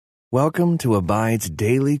Welcome to Abide's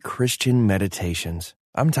Daily Christian Meditations.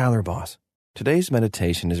 I'm Tyler Boss. Today's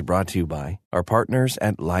meditation is brought to you by our partners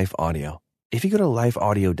at Life Audio. If you go to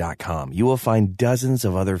lifeaudio.com, you will find dozens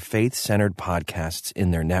of other faith-centered podcasts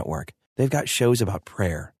in their network. They've got shows about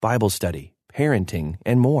prayer, Bible study, parenting,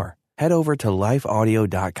 and more. Head over to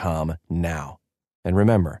lifeaudio.com now. And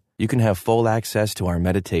remember, you can have full access to our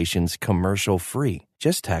meditations commercial-free.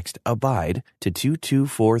 Just text ABIDE to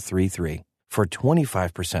 22433 for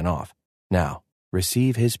 25% off. Now,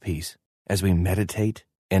 receive His peace as we meditate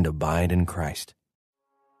and abide in Christ.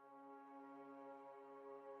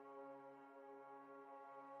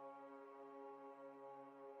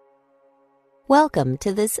 Welcome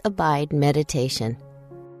to this Abide meditation.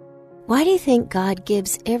 Why do you think God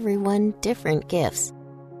gives everyone different gifts?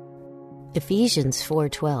 Ephesians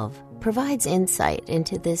 4:12 provides insight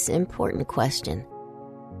into this important question.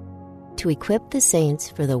 To equip the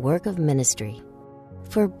saints for the work of ministry,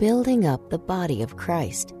 for building up the body of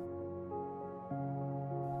Christ.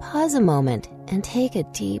 Pause a moment and take a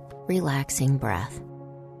deep, relaxing breath.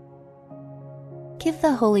 Give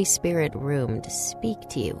the Holy Spirit room to speak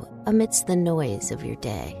to you amidst the noise of your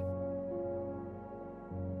day.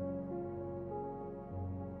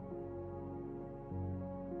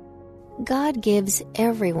 God gives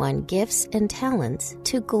everyone gifts and talents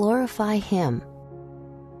to glorify Him.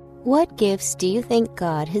 What gifts do you think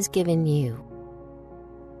God has given you?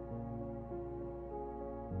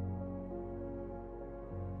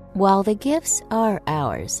 While the gifts are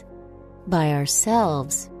ours, by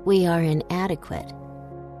ourselves we are inadequate.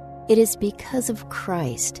 It is because of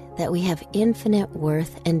Christ that we have infinite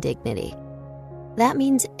worth and dignity. That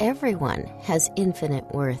means everyone has infinite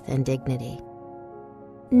worth and dignity.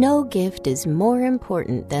 No gift is more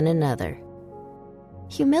important than another.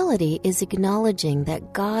 Humility is acknowledging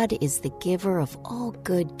that God is the giver of all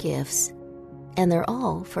good gifts, and they're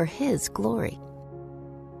all for His glory.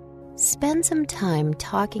 Spend some time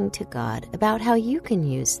talking to God about how you can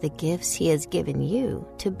use the gifts He has given you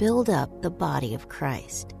to build up the body of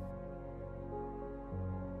Christ.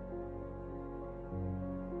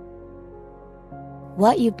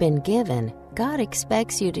 What you've been given, God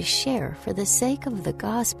expects you to share for the sake of the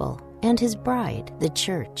gospel and His bride, the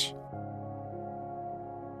church.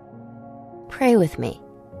 Pray with me.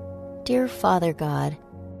 Dear Father God,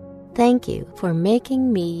 thank you for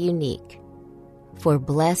making me unique, for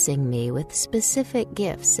blessing me with specific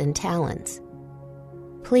gifts and talents.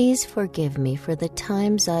 Please forgive me for the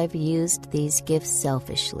times I've used these gifts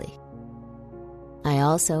selfishly. I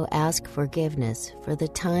also ask forgiveness for the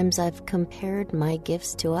times I've compared my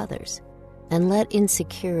gifts to others and let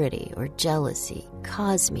insecurity or jealousy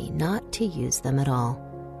cause me not to use them at all.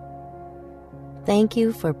 Thank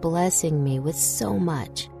you for blessing me with so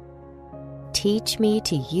much. Teach me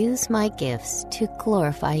to use my gifts to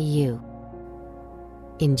glorify you.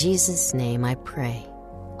 In Jesus' name I pray.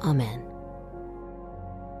 Amen.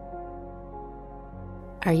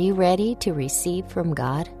 Are you ready to receive from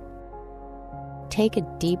God? Take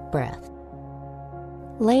a deep breath.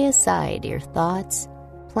 Lay aside your thoughts,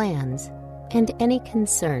 plans, and any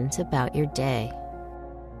concerns about your day.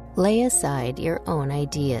 Lay aside your own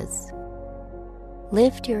ideas.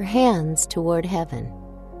 Lift your hands toward heaven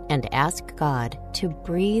and ask God to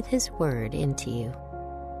breathe His word into you.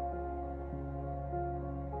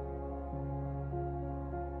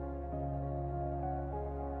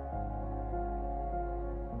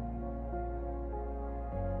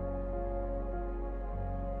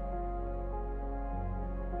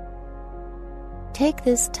 Take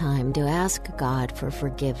this time to ask God for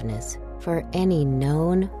forgiveness for any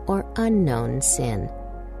known or unknown sin.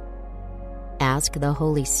 Ask the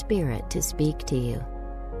Holy Spirit to speak to you.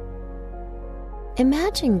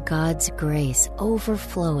 Imagine God's grace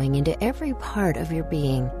overflowing into every part of your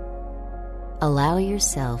being. Allow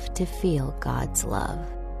yourself to feel God's love.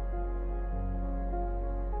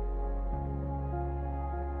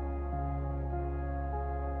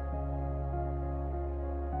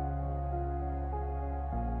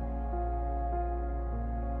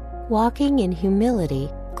 Walking in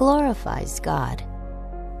humility glorifies God.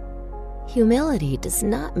 Humility does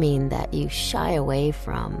not mean that you shy away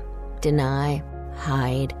from, deny,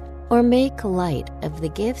 hide, or make light of the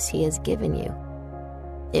gifts He has given you.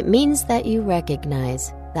 It means that you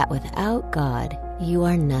recognize that without God, you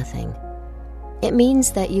are nothing. It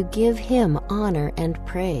means that you give Him honor and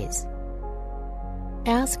praise.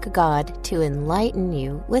 Ask God to enlighten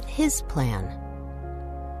you with His plan.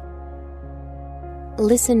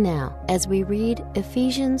 Listen now as we read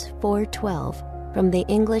Ephesians 4:12 from the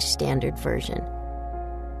English Standard Version.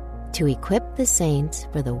 To equip the saints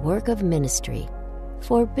for the work of ministry,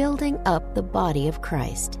 for building up the body of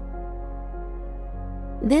Christ,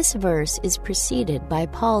 This verse is preceded by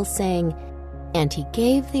Paul saying, "And he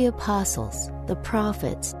gave the apostles, the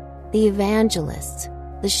prophets, the evangelists,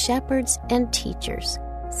 the shepherds and teachers."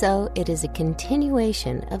 So it is a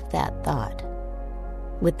continuation of that thought.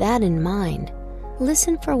 With that in mind,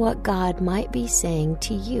 listen for what God might be saying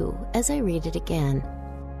to you as I read it again.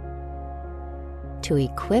 To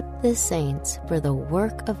equip the saints for the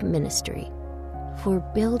work of ministry, for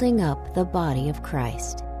building up the body of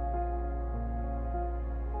Christ.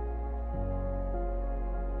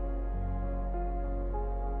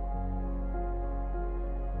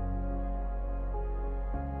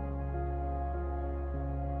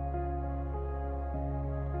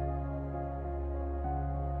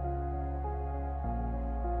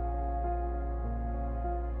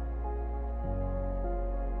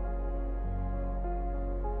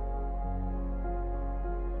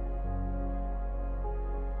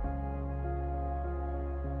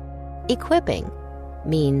 Equipping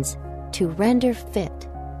means to render fit,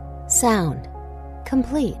 sound,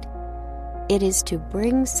 complete. It is to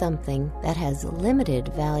bring something that has limited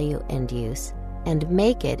value and use and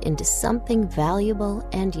make it into something valuable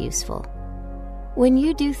and useful. When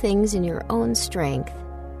you do things in your own strength,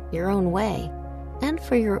 your own way, and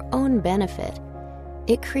for your own benefit,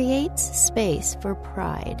 it creates space for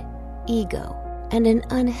pride, ego, and an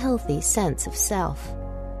unhealthy sense of self.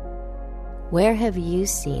 Where have you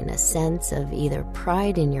seen a sense of either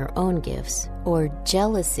pride in your own gifts or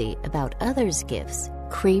jealousy about others' gifts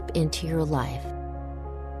creep into your life?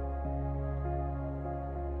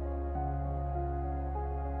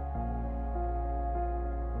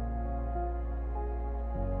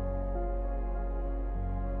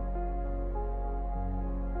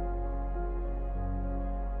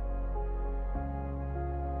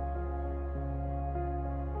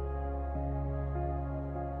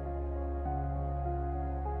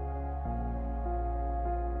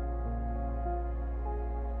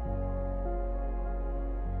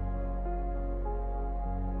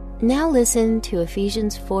 Now listen to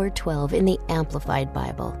Ephesians 4:12 in the Amplified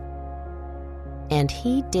Bible. "And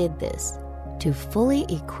he did this to fully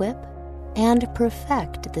equip and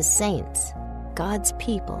perfect the saints, God's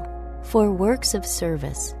people, for works of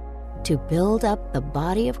service, to build up the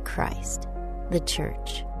body of Christ, the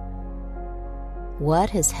church."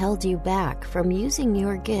 What has held you back from using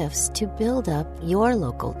your gifts to build up your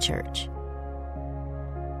local church?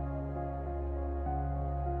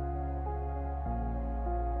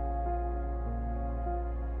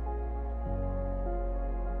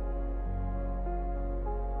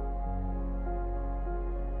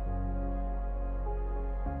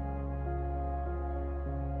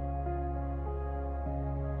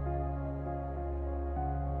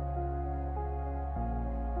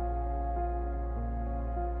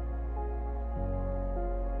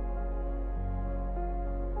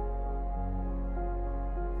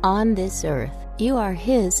 On this earth, you are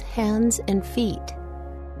His hands and feet.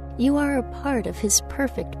 You are a part of His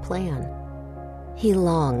perfect plan. He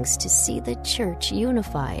longs to see the church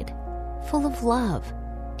unified, full of love,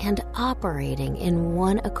 and operating in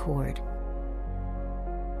one accord.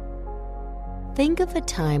 Think of a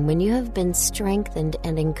time when you have been strengthened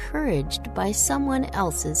and encouraged by someone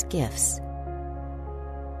else's gifts.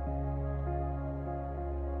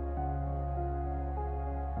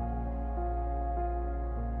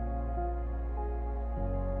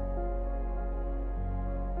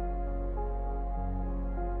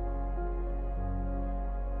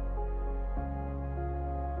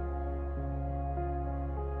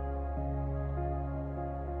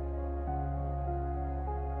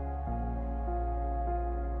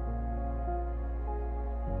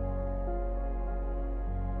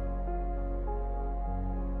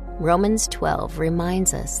 Romans 12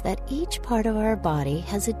 reminds us that each part of our body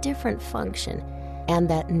has a different function and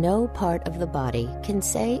that no part of the body can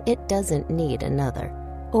say it doesn't need another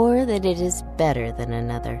or that it is better than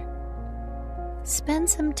another. Spend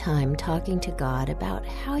some time talking to God about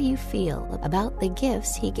how you feel about the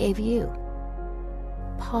gifts He gave you.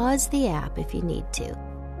 Pause the app if you need to.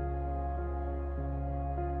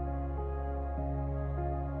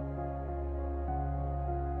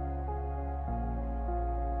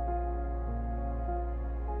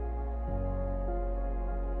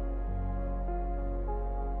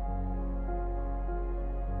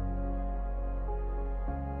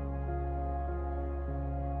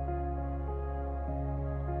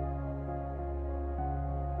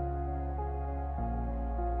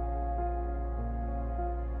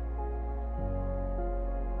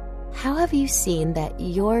 How have you seen that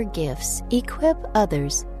your gifts equip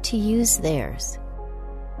others to use theirs?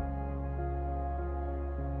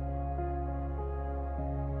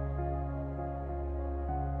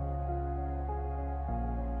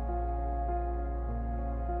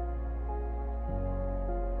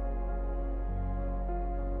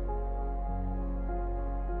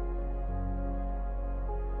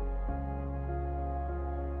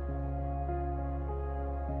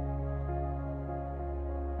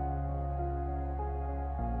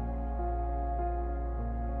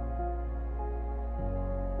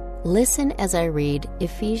 Listen as I read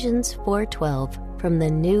Ephesians 4:12 from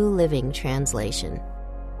the New Living Translation.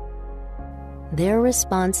 Their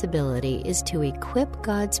responsibility is to equip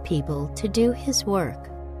God's people to do His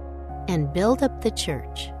work and build up the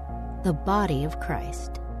church, the body of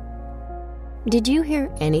Christ. Did you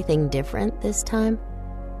hear anything different this time?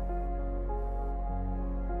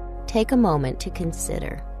 Take a moment to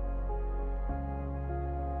consider.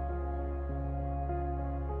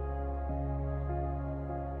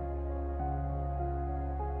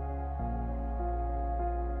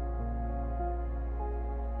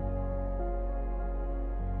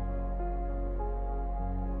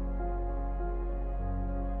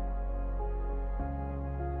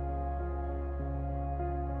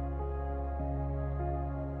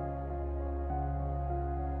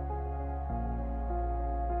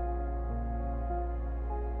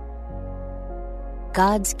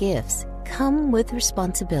 God's gifts come with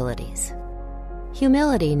responsibilities.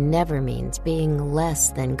 Humility never means being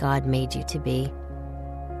less than God made you to be.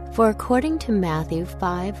 For according to Matthew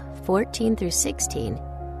 5:14 through 16,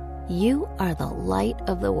 you are the light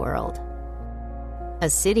of the world. A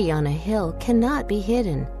city on a hill cannot be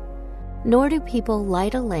hidden, nor do people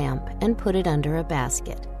light a lamp and put it under a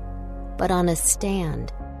basket, but on a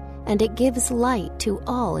stand, and it gives light to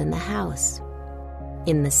all in the house.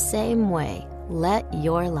 In the same way, let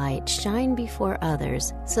your light shine before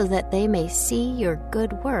others so that they may see your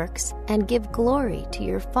good works and give glory to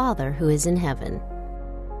your Father who is in heaven.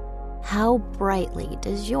 How brightly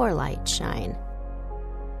does your light shine?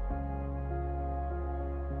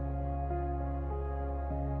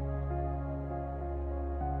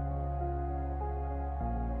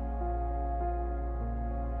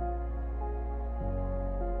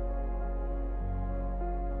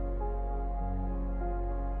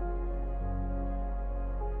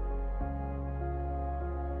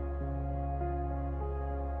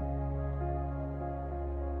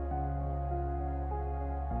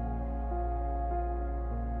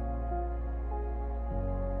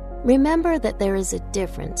 Remember that there is a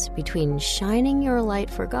difference between shining your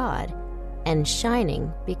light for God and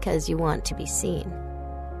shining because you want to be seen.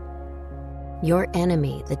 Your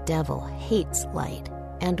enemy, the devil, hates light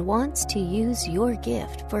and wants to use your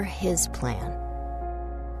gift for his plan.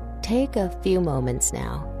 Take a few moments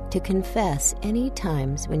now to confess any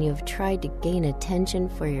times when you have tried to gain attention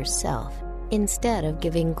for yourself instead of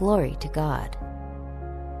giving glory to God.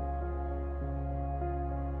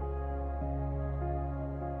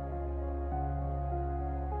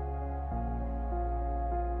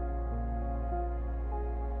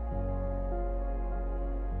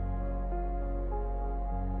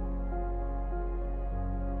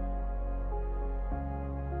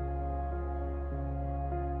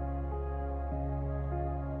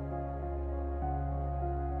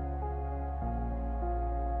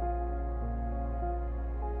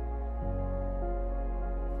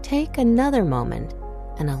 Take another moment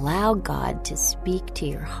and allow God to speak to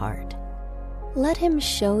your heart. Let Him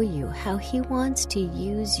show you how He wants to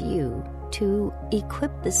use you to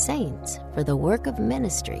equip the saints for the work of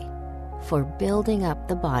ministry, for building up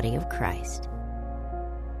the body of Christ.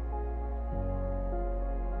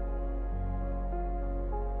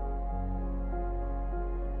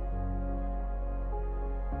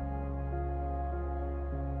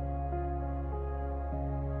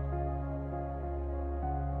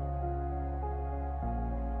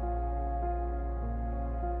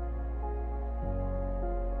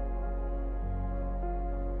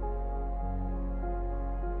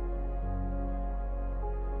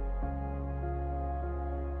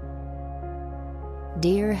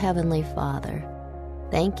 Dear Heavenly Father,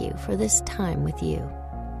 thank you for this time with you.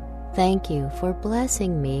 Thank you for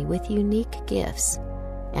blessing me with unique gifts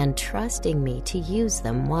and trusting me to use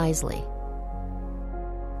them wisely.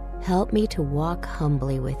 Help me to walk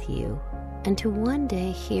humbly with you and to one day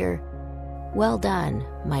hear, "Well done,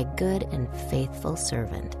 my good and faithful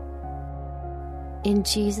servant." In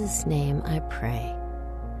Jesus' name I pray.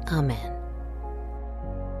 Amen.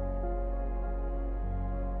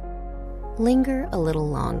 Linger a little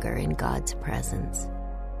longer in God's presence.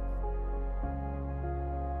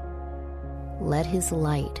 Let His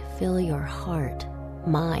light fill your heart,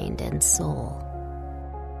 mind, and soul.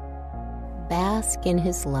 Bask in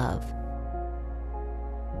His love.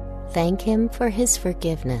 Thank Him for His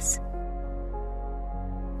forgiveness.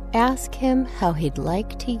 Ask Him how He'd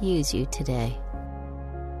like to use you today.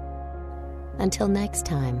 Until next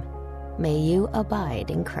time, may you abide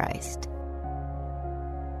in Christ.